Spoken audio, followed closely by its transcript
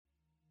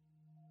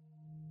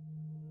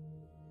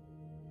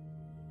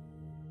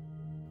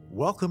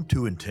Welcome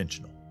to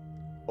Intentional.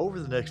 Over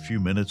the next few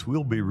minutes,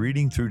 we'll be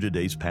reading through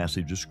today's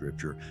passage of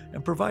Scripture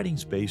and providing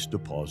space to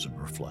pause and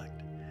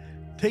reflect.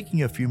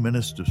 Taking a few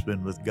minutes to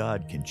spend with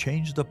God can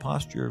change the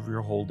posture of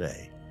your whole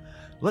day.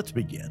 Let's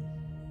begin.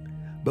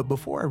 But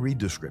before I read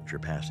the Scripture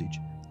passage,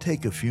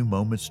 take a few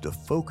moments to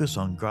focus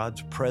on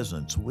God's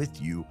presence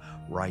with you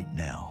right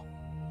now.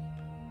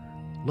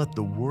 Let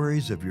the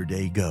worries of your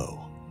day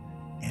go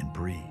and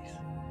breathe.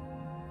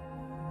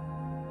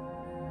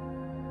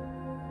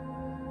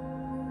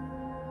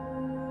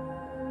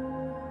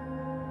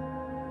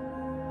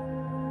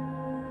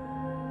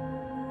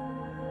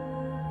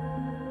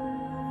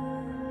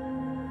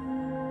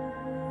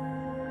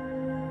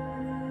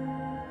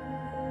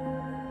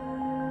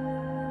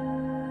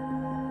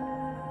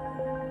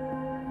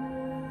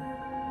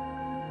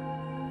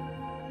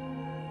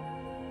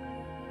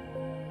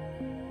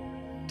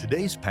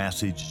 Today's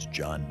passage is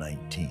John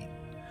 19.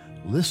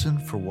 Listen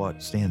for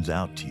what stands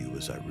out to you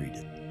as I read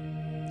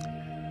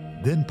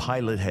it. Then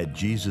Pilate had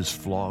Jesus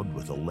flogged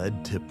with a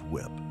lead-tipped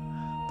whip.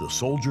 The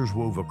soldiers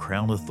wove a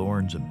crown of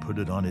thorns and put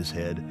it on his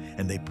head,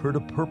 and they put a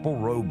purple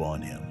robe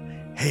on him.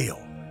 "Hail,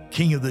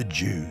 King of the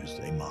Jews,"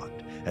 they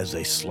mocked, as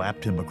they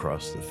slapped him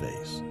across the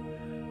face.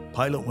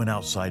 Pilate went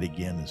outside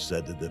again and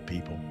said to the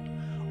people,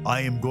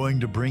 "I am going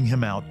to bring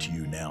him out to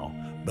you now,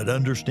 but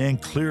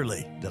understand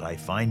clearly that I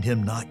find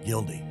him not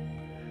guilty."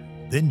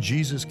 Then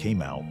Jesus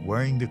came out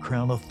wearing the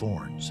crown of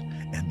thorns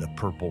and the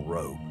purple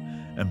robe.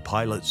 And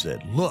Pilate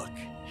said, "Look,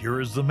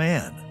 here is the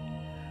man."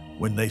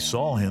 When they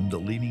saw him, the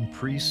leading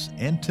priests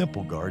and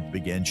temple guards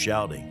began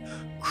shouting,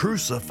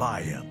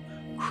 "Crucify him!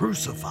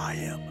 Crucify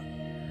him!"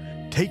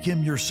 "Take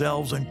him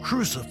yourselves and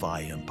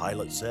crucify him,"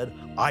 Pilate said.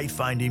 "I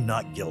find him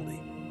not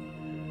guilty."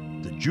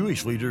 The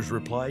Jewish leaders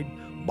replied,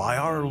 "By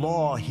our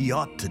law he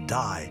ought to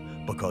die,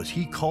 because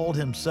he called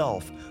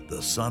himself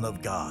the Son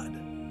of God."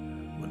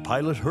 When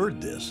Pilate heard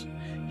this,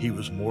 he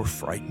was more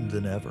frightened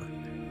than ever.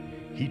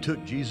 He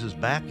took Jesus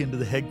back into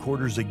the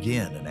headquarters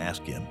again and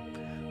asked him,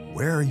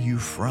 "Where are you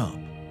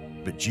from?"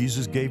 But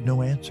Jesus gave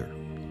no answer.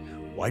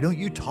 "Why don't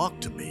you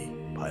talk to me?"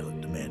 Pilate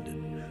demanded.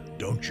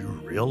 "Don't you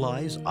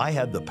realize I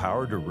have the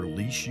power to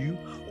release you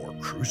or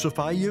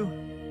crucify you?"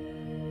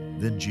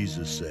 Then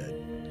Jesus said,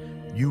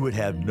 "You would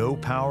have no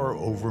power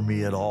over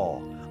me at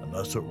all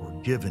unless it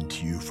were given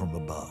to you from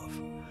above.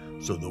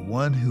 So the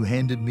one who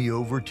handed me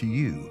over to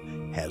you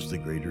has the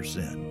greater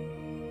sin."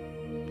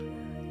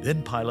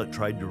 Then Pilate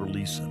tried to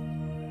release him,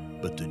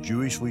 but the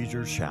Jewish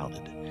leaders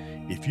shouted,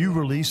 "If you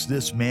release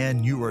this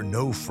man, you are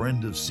no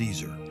friend of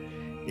Caesar.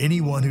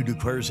 Anyone who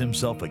declares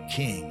himself a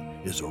king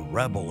is a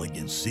rebel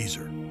against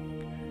Caesar."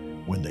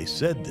 When they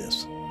said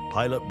this,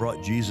 Pilate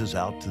brought Jesus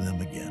out to them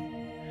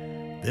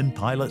again. Then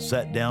Pilate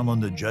sat down on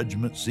the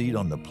judgment seat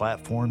on the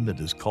platform that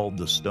is called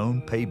the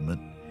stone pavement,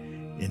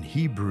 in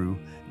Hebrew,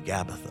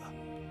 Gabbatha.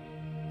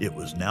 It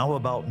was now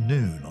about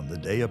noon on the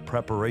day of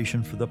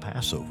preparation for the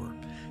Passover.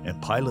 And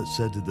Pilate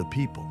said to the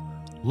people,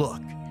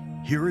 "Look,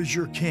 here is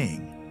your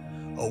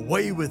king."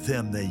 "Away with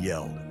him," they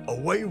yelled.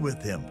 "Away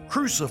with him!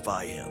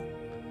 Crucify him!"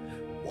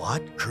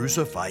 "What?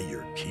 Crucify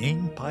your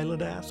king?"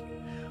 Pilate asked.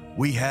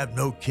 "We have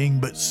no king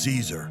but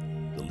Caesar,"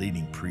 the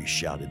leading priest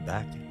shouted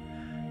back.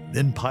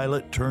 Then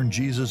Pilate turned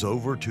Jesus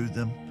over to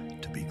them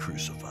to be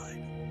crucified.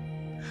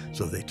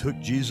 So they took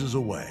Jesus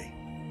away.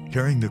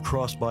 Carrying the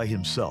cross by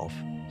himself,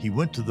 he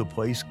went to the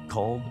place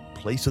called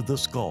Place of the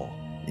Skull,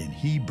 in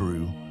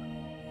Hebrew,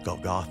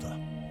 Golgotha.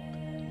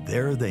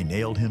 There they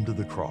nailed him to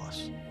the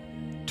cross.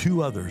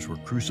 2 others were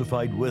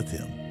crucified with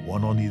him,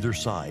 one on either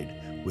side,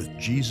 with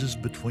Jesus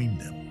between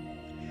them.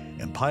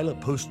 And Pilate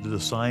posted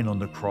a sign on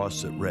the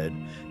cross that read,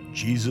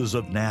 "Jesus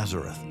of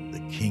Nazareth,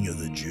 the King of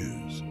the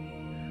Jews."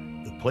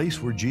 The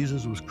place where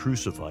Jesus was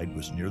crucified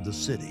was near the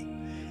city,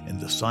 and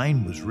the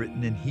sign was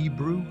written in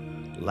Hebrew,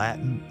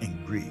 Latin,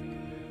 and Greek,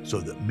 so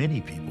that many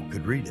people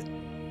could read it.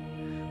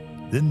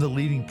 Then the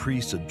leading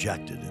priests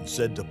objected and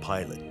said to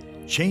Pilate,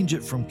 "Change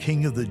it from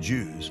King of the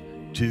Jews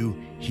to,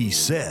 'He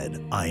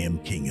said, I am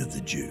King of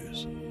the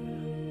Jews.'"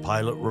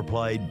 Pilate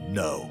replied,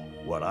 "No,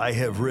 what I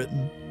have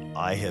written,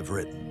 I have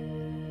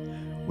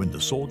written." When the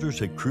soldiers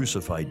had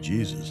crucified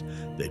Jesus,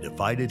 they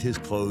divided his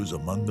clothes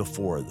among the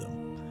 4 of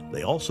them.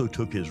 They also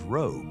took his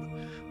robe,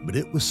 but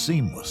it was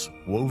seamless,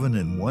 woven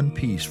in one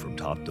piece from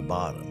top to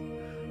bottom.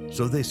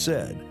 So they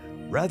said,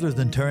 "Rather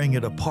than tearing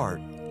it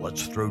apart,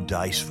 let's throw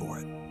dice for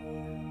it."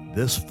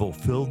 This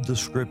fulfilled the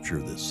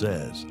scripture that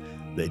says,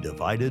 "They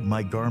divided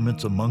my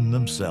garments among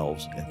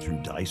themselves and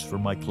threw dice for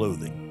my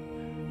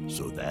clothing."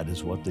 So that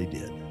is what they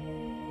did.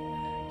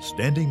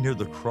 Standing near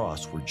the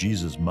cross were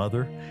Jesus'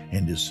 mother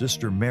and his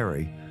sister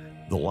Mary,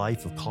 the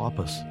wife of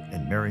Clopas,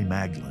 and Mary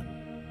Magdalene.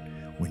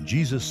 When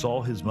Jesus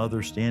saw his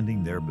mother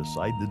standing there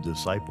beside the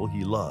disciple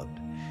he loved,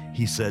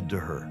 he said to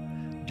her,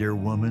 "Dear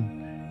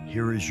woman,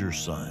 here is your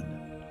son."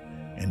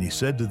 And he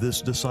said to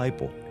this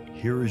disciple,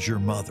 "Here is your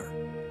mother."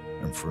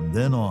 And from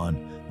then on,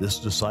 this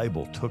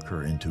disciple took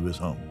her into his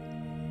home.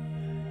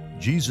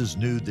 Jesus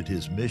knew that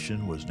his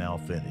mission was now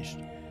finished,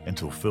 and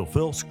to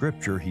fulfill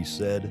Scripture, he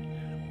said,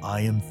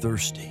 "I am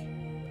thirsty."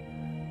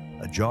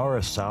 A jar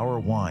of sour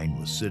wine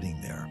was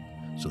sitting there,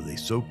 so they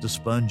soaked a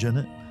sponge in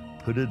it,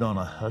 put it on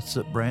a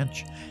hyssop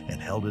branch,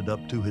 and held it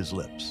up to his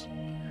lips.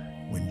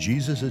 When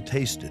Jesus had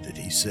tasted it,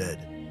 he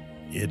said,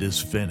 "It is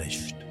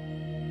finished."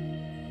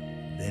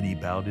 Then he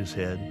bowed his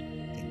head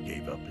and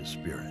gave up his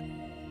spirit.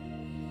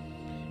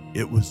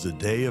 It was the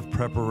day of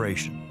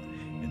preparation,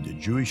 and the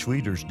Jewish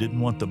leaders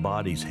didn't want the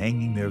bodies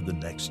hanging there the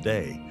next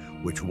day,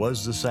 which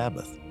was the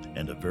Sabbath,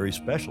 and a very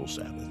special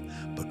Sabbath,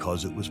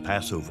 because it was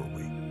Passover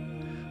week.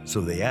 So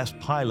they asked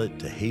Pilate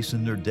to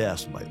hasten their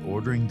deaths by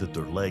ordering that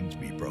their legs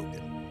be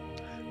broken.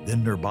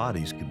 Then their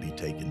bodies could be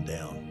taken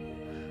down.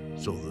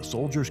 So the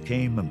soldiers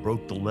came and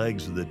broke the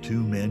legs of the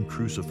two men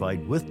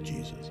crucified with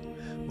Jesus.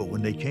 But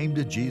when they came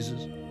to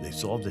Jesus, they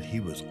saw that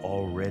he was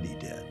already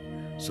dead,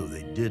 so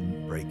they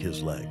didn't break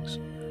his legs.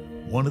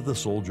 One of the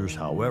soldiers,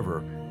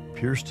 however,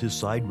 pierced his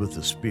side with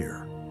a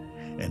spear,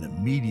 and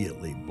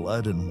immediately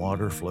blood and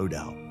water flowed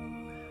out.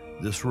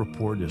 This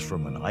report is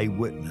from an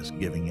eyewitness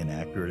giving an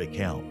accurate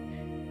account.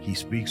 He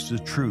speaks the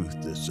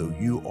truth, that so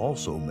you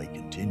also may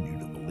continue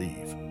to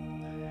believe.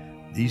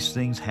 These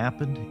things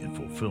happened in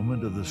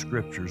fulfillment of the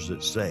scriptures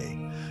that say,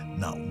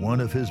 "Not one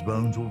of his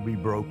bones will be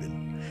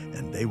broken,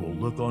 and they will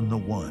look on the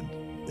one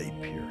they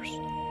pierced."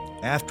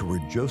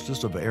 Afterward,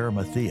 Joseph of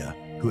Arimathea,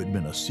 who had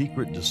been a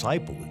secret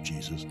disciple of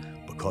Jesus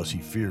because he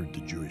feared the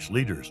Jewish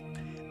leaders,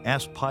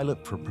 asked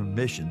Pilate for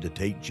permission to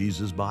take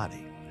Jesus'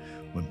 body.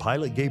 When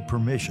Pilate gave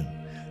permission,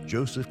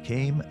 Joseph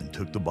came and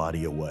took the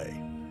body away.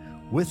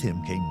 With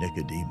him came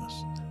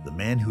Nicodemus, the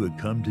man who had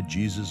come to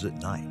Jesus at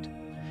night.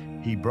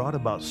 He brought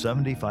about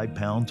 75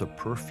 pounds of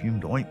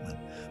perfumed ointment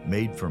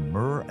made from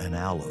myrrh and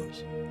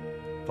aloes.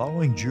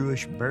 Following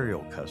Jewish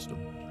burial custom,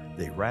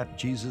 they wrapped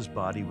Jesus'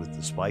 body with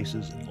the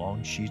spices in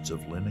long sheets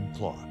of linen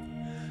cloth.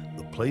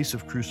 The place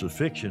of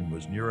crucifixion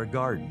was near a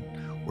garden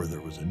where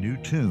there was a new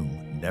tomb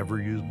never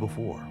used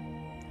before.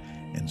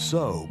 And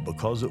so,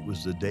 because it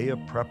was the day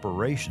of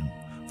preparation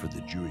for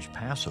the Jewish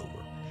Passover,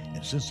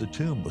 and since the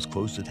tomb was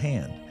close at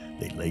hand,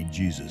 they laid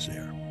Jesus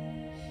there.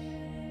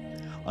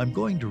 I'm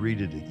going to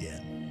read it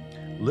again.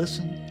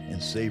 Listen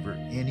and savor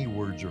any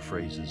words or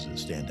phrases that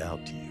stand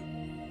out to you.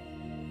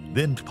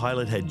 Then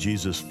Pilate had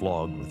Jesus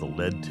flogged with a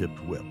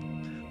lead-tipped whip.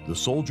 The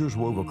soldiers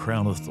wove a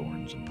crown of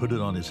thorns and put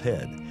it on his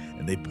head,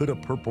 and they put a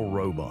purple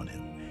robe on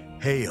him.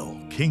 "Hail,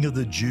 King of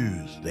the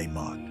Jews," they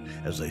mocked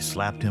as they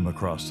slapped him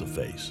across the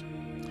face.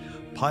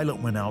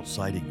 Pilate went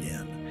outside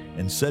again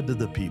and said to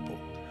the people,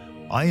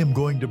 "I am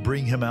going to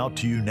bring him out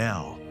to you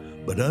now,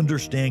 but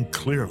understand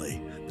clearly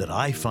that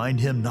I find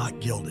him not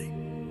guilty."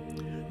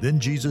 Then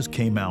Jesus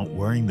came out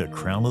wearing the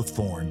crown of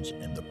thorns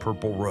and the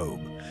purple robe,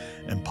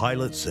 and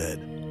Pilate said,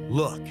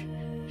 "Look,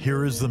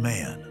 here is the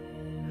man."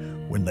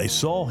 When they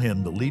saw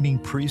him, the leading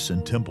priests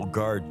and temple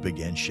guards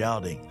began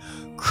shouting,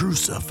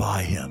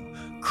 "Crucify him!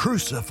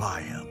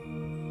 Crucify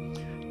him!"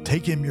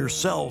 "Take him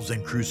yourselves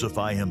and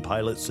crucify him,"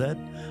 Pilate said.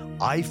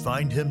 "I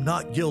find him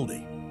not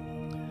guilty."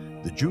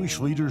 The Jewish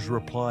leaders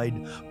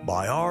replied,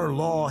 "By our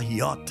law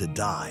he ought to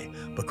die,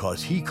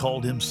 because he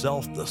called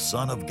himself the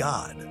Son of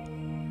God."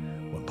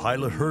 When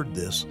Pilate heard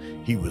this,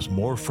 he was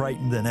more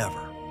frightened than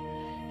ever.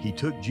 He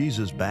took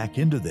Jesus back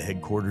into the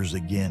headquarters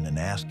again and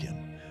asked him,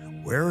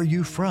 "Where are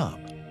you from?"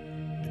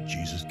 But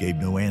Jesus gave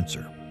no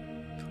answer.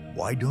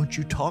 "Why don't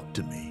you talk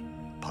to me?"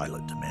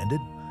 Pilate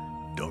demanded.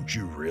 "Don't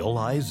you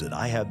realize that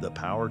I have the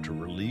power to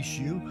release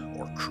you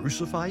or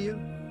crucify you?"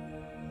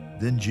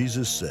 Then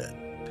Jesus said,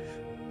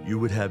 "You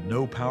would have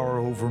no power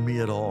over me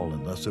at all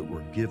unless it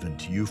were given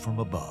to you from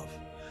above.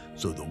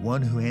 So the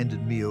one who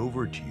handed me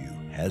over to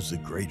you has the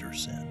greater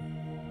sin."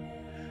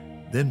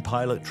 Then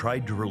Pilate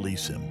tried to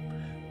release him,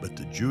 but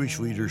the Jewish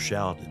leaders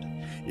shouted,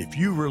 "If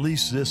you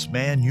release this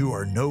man, you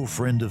are no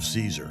friend of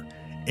Caesar.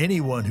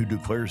 Anyone who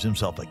declares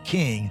himself a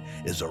king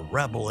is a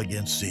rebel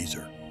against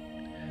Caesar."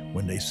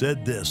 When they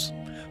said this,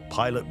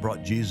 Pilate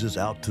brought Jesus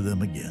out to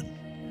them again.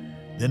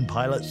 Then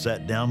Pilate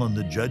sat down on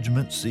the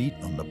judgment seat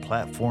on the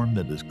platform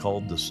that is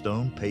called the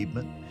stone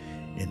pavement,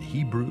 in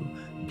Hebrew,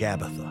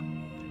 Gabbatha.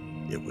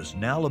 It was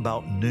now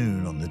about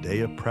noon on the day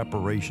of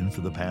preparation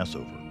for the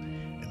Passover,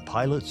 and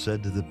Pilate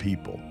said to the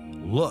people,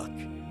 "Look,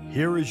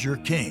 here is your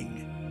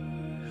king."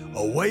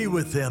 "Away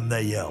with him,"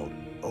 they yelled.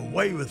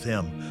 "Away with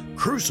him!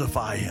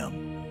 Crucify him!"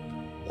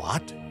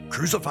 "What?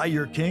 Crucify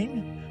your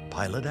king?"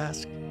 Pilate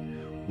asked.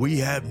 "We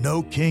have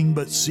no king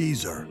but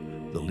Caesar,"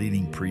 the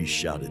leading priest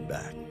shouted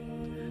back.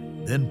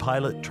 Then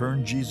Pilate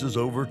turned Jesus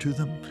over to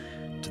them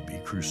to be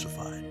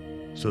crucified.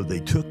 So they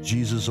took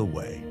Jesus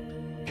away.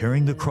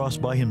 Carrying the cross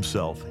by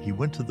himself, he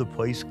went to the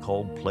place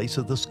called Place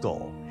of the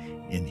Skull,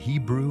 in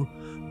Hebrew,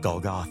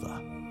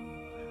 Golgotha.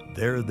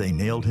 There they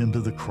nailed him to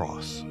the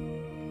cross.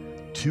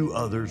 2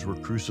 others were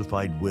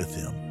crucified with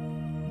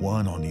him,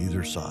 one on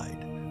either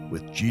side,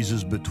 with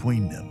Jesus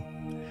between them.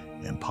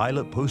 And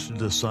Pilate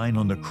posted a sign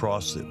on the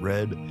cross that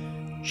read,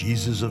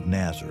 "Jesus of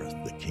Nazareth,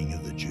 the King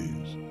of the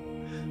Jews."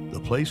 The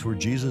place where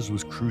Jesus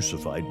was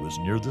crucified was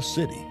near the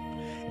city,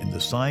 and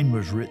the sign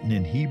was written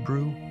in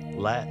Hebrew,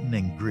 Latin,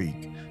 and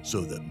Greek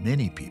so that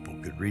many people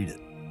could read it.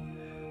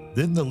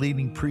 Then the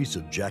leading priests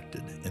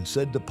objected and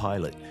said to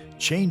Pilate,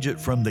 "Change it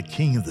from the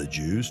King of the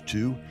Jews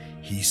to,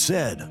 'He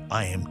said,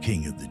 I am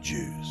King of the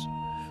Jews.'"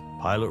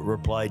 Pilate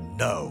replied,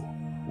 "No,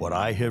 what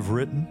I have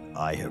written,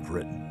 I have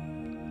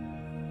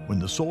written." When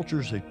the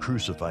soldiers had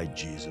crucified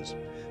Jesus,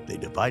 they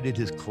divided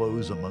his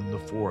clothes among the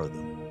four of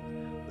them.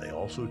 They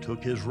also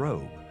took his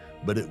robe,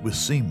 but it was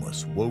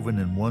seamless, woven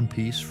in one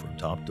piece from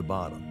top to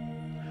bottom.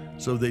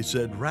 So they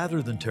said,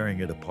 "Rather than tearing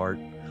it apart,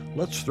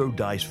 let's throw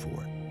dice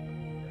for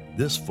it."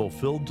 This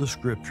fulfilled the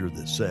scripture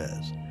that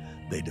says,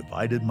 "They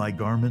divided my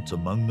garments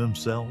among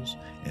themselves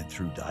and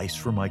threw dice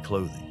for my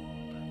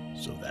clothing."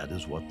 So that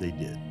is what they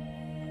did.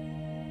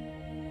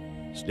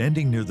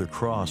 Standing near the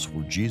cross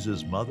were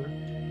Jesus' mother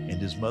and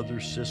his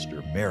mother's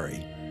sister,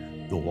 Mary,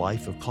 the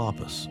wife of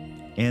Clopas,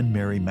 and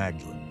Mary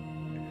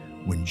Magdalene.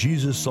 When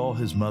Jesus saw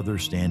his mother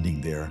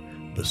standing there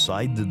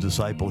beside the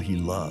disciple he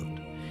loved,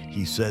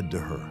 he said to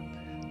her,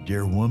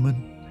 "Dear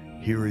woman,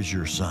 here is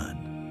your son."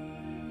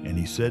 And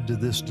he said to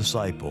this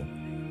disciple,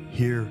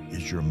 "Here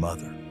is your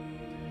mother."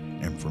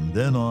 And from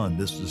then on,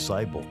 this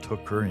disciple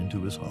took her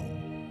into his home.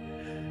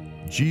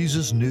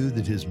 Jesus knew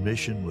that his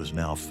mission was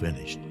now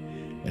finished,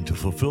 and to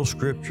fulfill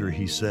scripture,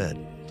 he said,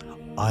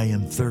 "I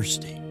am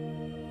thirsty."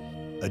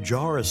 A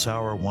jar of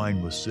sour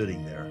wine was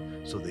sitting there,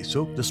 so they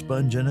soaked a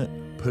sponge in it,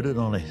 put it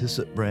on a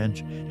hyssop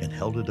branch, and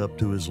held it up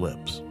to his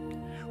lips.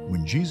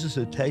 When Jesus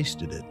had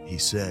tasted it, he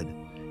said,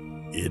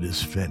 "It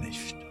is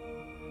finished."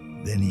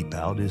 Then he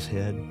bowed his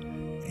head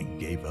and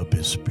gave up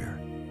his spirit.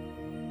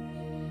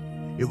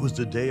 It was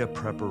the day of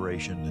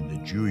preparation, and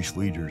the Jewish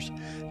leaders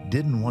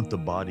didn't want the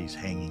bodies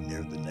hanging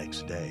there the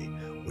next day,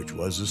 which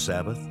was the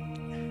Sabbath,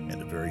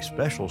 and a very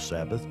special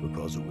Sabbath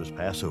because it was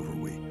Passover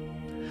week.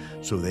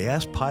 So they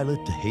asked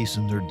Pilate to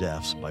hasten their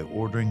deaths by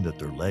ordering that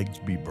their legs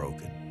be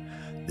broken.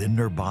 Then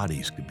their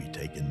bodies could be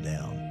taken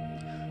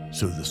down.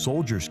 So the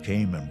soldiers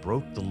came and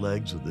broke the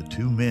legs of the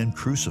two men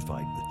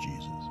crucified with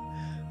Jesus.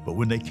 But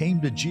when they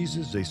came to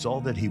Jesus, they saw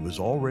that he was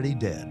already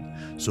dead,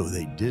 so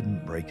they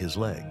didn't break his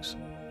legs.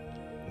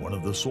 One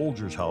of the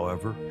soldiers,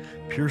 however,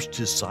 pierced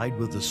his side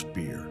with a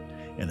spear,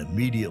 and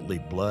immediately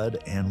blood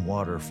and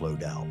water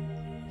flowed out.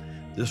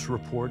 This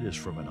report is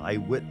from an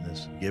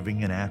eyewitness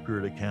giving an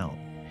accurate account.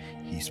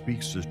 He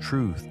speaks the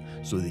truth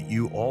so that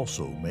you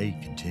also may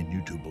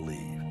continue to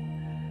believe.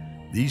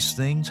 These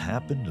things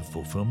happened in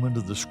fulfillment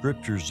of the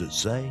scriptures that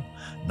say,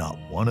 "Not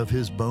one of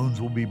his bones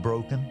will be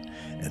broken,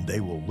 and they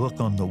will look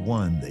on the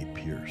one they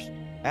pierced."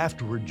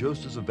 Afterward,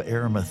 Joseph of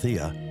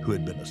Arimathea, who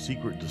had been a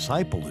secret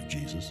disciple of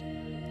Jesus,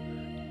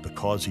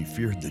 because he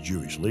feared the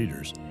Jewish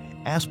leaders,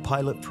 asked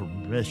Pilate for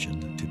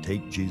permission to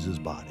take Jesus'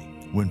 body.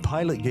 When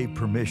Pilate gave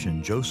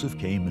permission, Joseph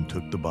came and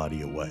took the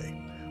body away.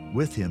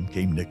 With him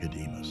came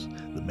Nicodemus,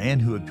 the man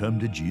who had come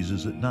to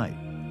Jesus at night.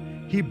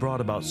 He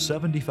brought about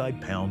 75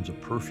 pounds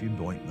of perfumed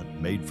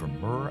ointment made from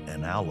myrrh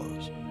and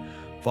aloes.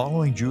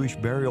 Following Jewish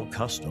burial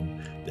custom,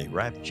 they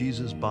wrapped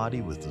Jesus'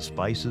 body with the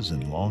spices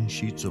in long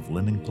sheets of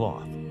linen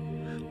cloth.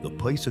 The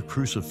place of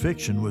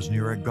crucifixion was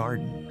near a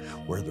garden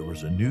where there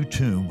was a new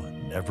tomb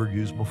never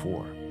used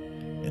before.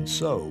 And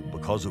so,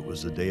 because it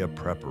was the day of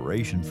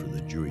preparation for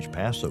the Jewish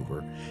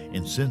Passover,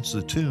 and since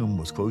the tomb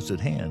was close at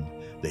hand,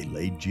 they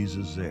laid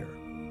Jesus there.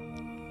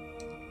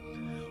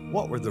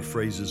 What were the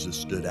phrases that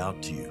stood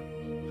out to you?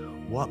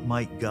 What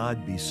might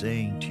God be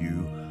saying to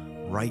you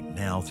right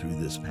now through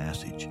this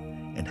passage?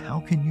 And how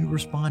can you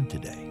respond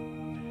today?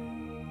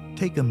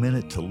 Take a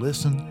minute to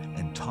listen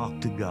and talk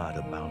to God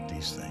about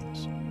these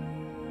things.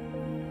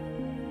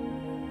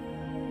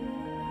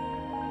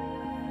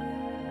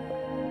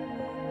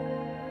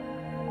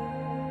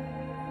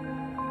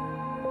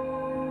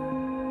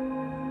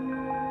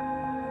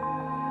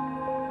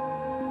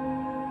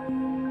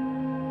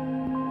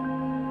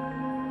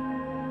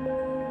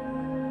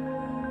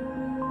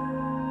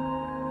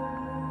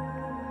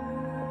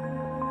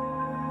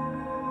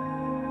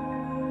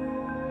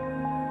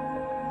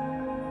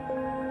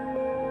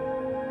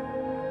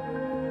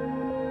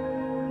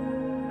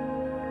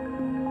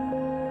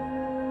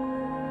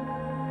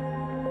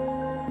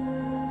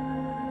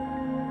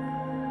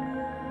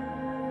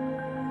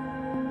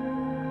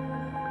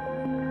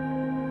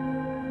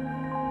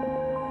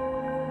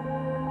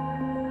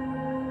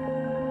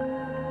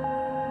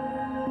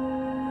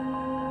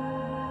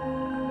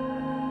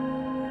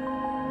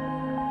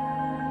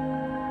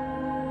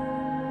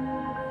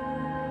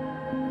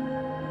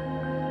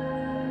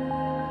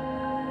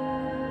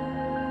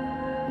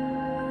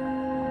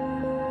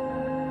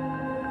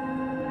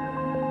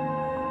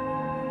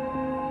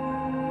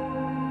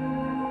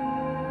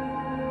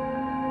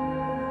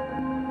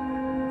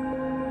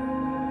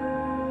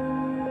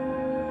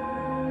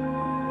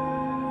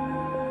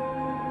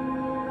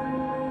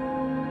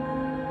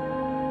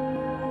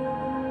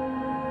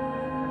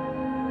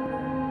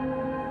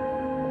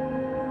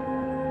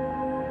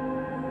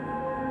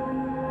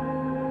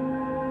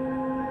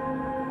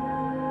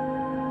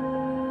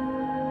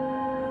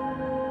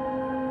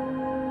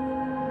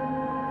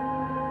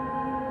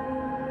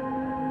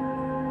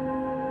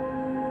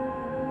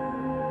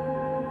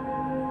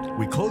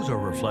 We close our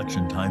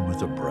reflection time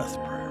with a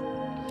breath prayer.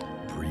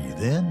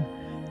 in,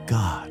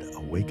 God,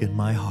 awaken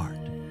my heart.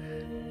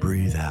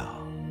 Breathe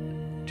out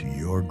to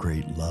your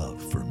great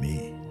love for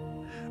me.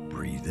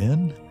 Breathe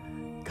in,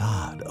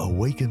 God,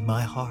 awaken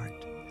my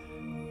heart.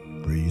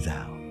 Breathe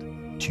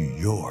out to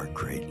your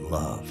great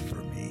love for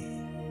me.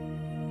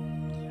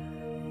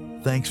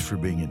 Thanks for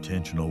being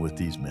intentional with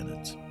these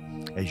minutes.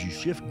 As you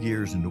shift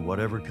gears into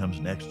whatever comes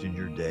next in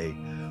your day,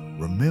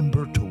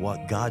 remember to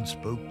what God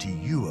spoke to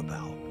you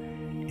about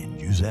and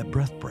use that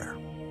breath prayer.